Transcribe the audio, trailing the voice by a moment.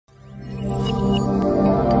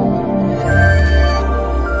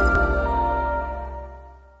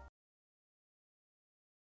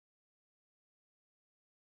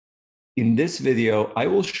In this video, I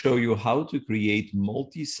will show you how to create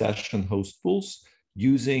multi-session host pools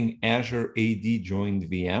using Azure AD joined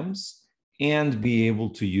VMs and be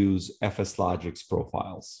able to use FSLogix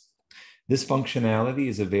profiles. This functionality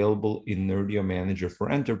is available in Nerdio Manager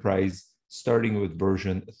for Enterprise, starting with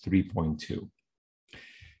version 3.2.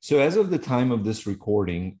 So as of the time of this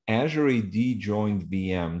recording, Azure AD joined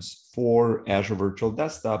VMs for Azure Virtual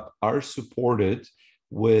Desktop are supported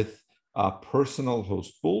with personal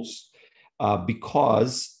host pools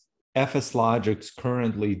because FSLogix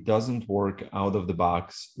currently doesn't work out of the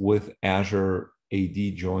box with Azure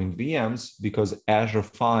AD joined VMs because Azure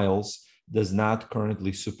Files does not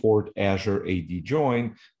currently support Azure AD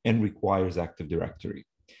join and requires Active Directory.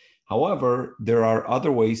 However, there are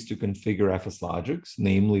other ways to configure FSLogix,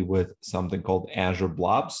 namely with something called Azure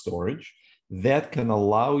Blob Storage, that can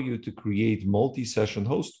allow you to create multi-session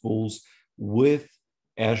host pools with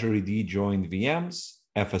Azure AD joined VMs,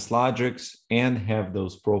 FSLogix, and have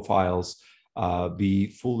those profiles be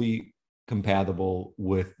fully compatible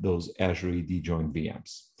with those Azure AD joined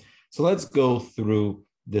VMs. So let's go through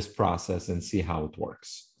this process and see how it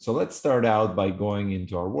works. So let's start out by going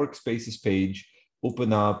into our workspaces page,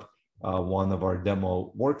 open up one of our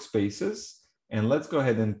demo workspaces, and let's go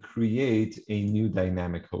ahead and create a new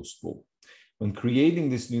dynamic host pool. When creating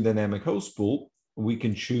this new dynamic host pool, we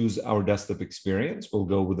can choose our desktop experience. We'll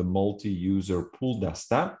go with a multi-user pool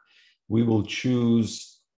desktop. We will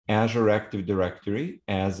choose Azure Active Directory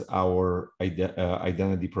as our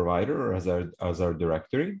identity provider or as our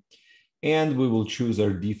directory. And we will choose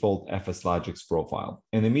our default FSLogix profile.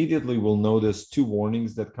 And immediately we'll notice two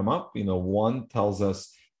warnings that come up. One tells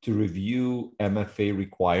us to review MFA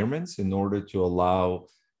requirements in order to allow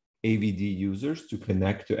AVD users to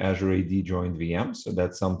connect to Azure AD joined VMs. So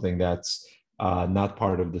that's something that's not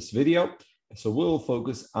part of this video. So we'll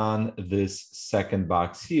focus on this second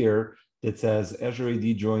box here that says Azure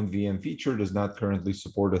AD joined VM feature does not currently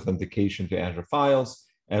support authentication to Azure Files,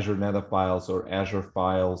 Azure NetApp Files, or Azure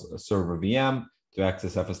Files Server VM to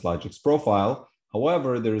access FSLogix profile.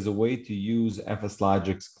 However, there is a way to use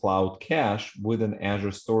FSLogix Cloud Cache with an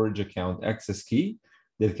Azure Storage Account access key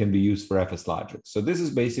that can be used for FSLogix. So this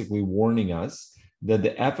is basically warning us that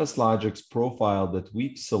the FSLogix profile that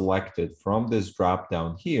we've selected from this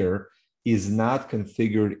dropdown here is not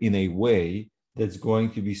configured in a way that's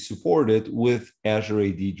going to be supported with Azure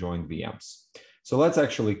AD joined VMs. So let's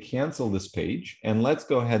actually cancel this page and let's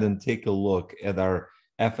go ahead and take a look at our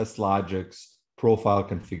FSLogix profile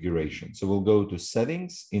configuration. So we'll go to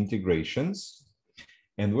Settings, Integrations,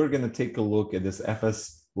 and we're going to take a look at this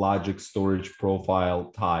FSLogix storage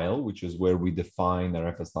profile tile, which is where we define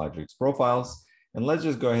our FSLogix profiles. And let's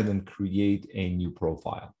just go ahead and create a new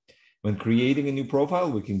profile. When creating a new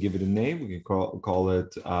profile, we can give it a name. We can call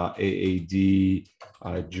it AAD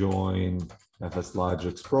join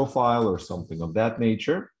FSLogix profile or something of that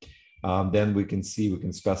nature. Then we can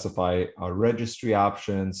specify our registry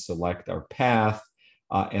options, select our path,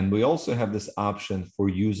 and we also have this option for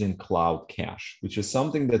using Cloud Cache, which is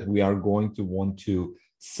something that we are going to want to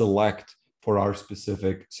select for our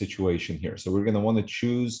specific situation here. So we're going to want to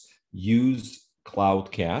choose Use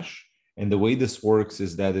Cloud Cache. And the way this works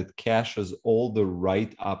is that it caches all the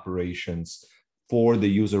write operations for the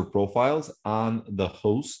user profiles on the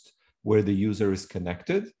host where the user is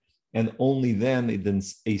connected. And only then it then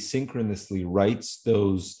asynchronously writes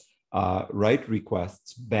those write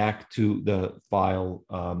requests back to the file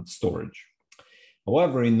storage.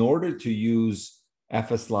 However, in order to use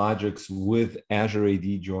FSLogix with Azure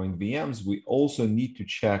AD joined VMs, we also need to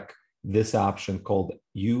check this option called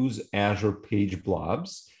Use Azure Page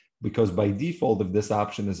Blobs, because by default, if this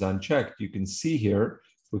option is unchecked, you can see here,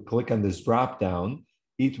 if we click on this dropdown,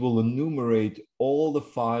 it will enumerate all the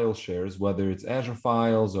file shares, whether it's Azure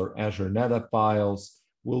Files or Azure NetApp Files,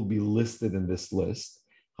 will be listed in this list.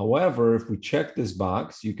 However, if we check this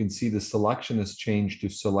box, you can see the selection has changed to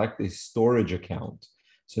select a storage account.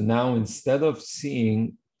 So now instead of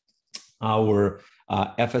seeing our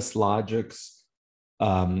FSLogix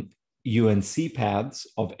UNC paths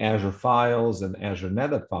of Azure Files and Azure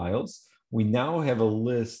NetApp Files, we now have a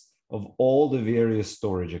list of all the various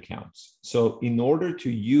storage accounts. So in order to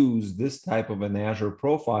use this type of an Azure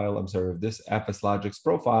profile, this FSLogix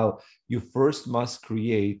profile, you first must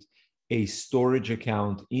create a storage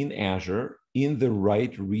account in Azure in the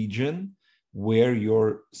right region where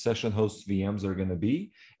your session host VMs are going to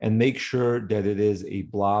be, and make sure that it is a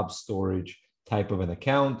blob storage type of an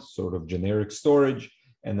account, sort of generic storage.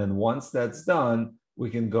 And then once that's done,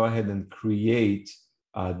 we can go ahead and create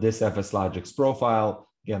this FSLogix profile.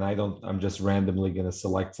 Again, I'm just randomly going to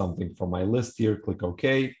select something from my list here, click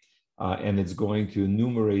OK. and it's going to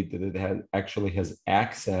enumerate that it actually has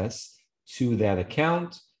access to that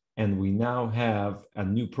account. And we now have a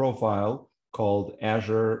new profile called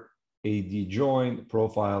Azure AD Join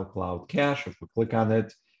Profile Cloud Cache. If we click on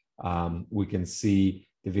it, we can see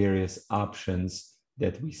the various options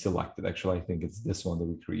that we selected. Actually, I think it's this one that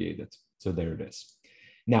we created. So there it is.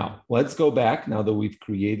 Now, let's go back. Now that we've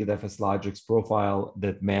created FSLogix profile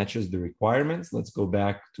that matches the requirements, let's go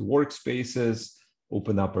back to workspaces,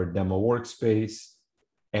 open up our demo workspace,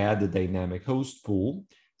 add the dynamic host pool,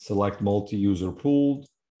 select multi-user pooled,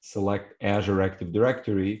 select Azure Active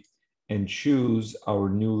Directory, and choose our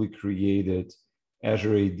newly created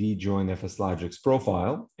Azure AD Join FSLogix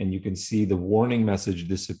profile. And you can see the warning message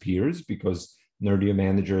disappears because Nerdio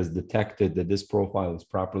Manager has detected that this profile is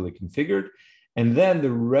properly configured. And then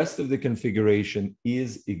the rest of the configuration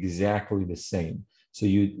is exactly the same. So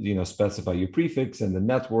you specify your prefix and the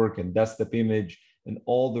network and desktop image and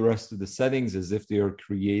all the rest of the settings as if they are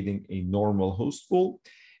creating a normal host pool.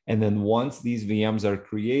 And then once these VMs are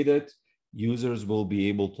created, users will be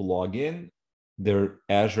able to log in. Their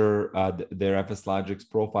Azure, their FSLogix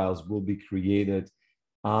profiles will be created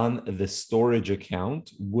on the storage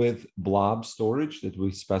account with blob storage that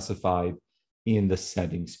we specified in the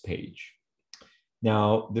settings page.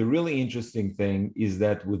 Now, the really interesting thing is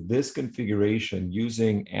that with this configuration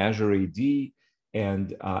using Azure AD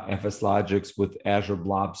and FSLogix with Azure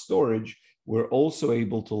Blob Storage, we're also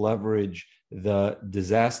able to leverage the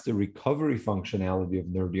disaster recovery functionality of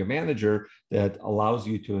Nerdio Manager that allows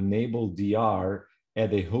you to enable DR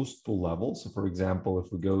at a host pool level. So for example,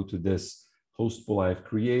 if we go to this host pool I've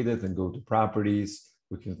created and go to properties,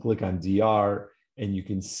 we can click on DR and you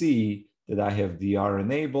can see that I have DR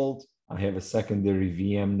enabled. I have a secondary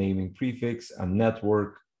VM naming prefix, a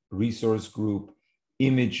network, resource group,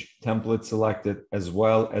 image template selected, as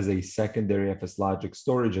well as a secondary FSLogix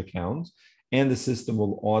storage account. And the system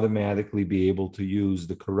will automatically be able to use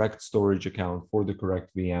the correct storage account for the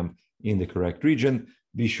correct VM in the correct region.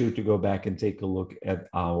 Be sure to go back and take a look at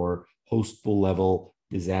our host pool level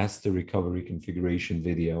disaster recovery configuration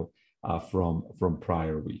video from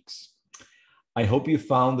prior weeks. I hope you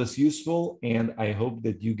found this useful, and I hope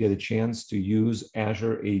that you get a chance to use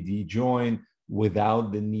Azure AD Join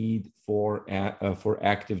without the need for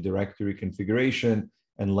Active Directory configuration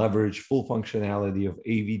and leverage full functionality of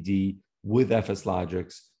AVD with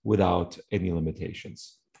FSLogix without any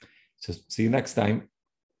limitations. So see you next time.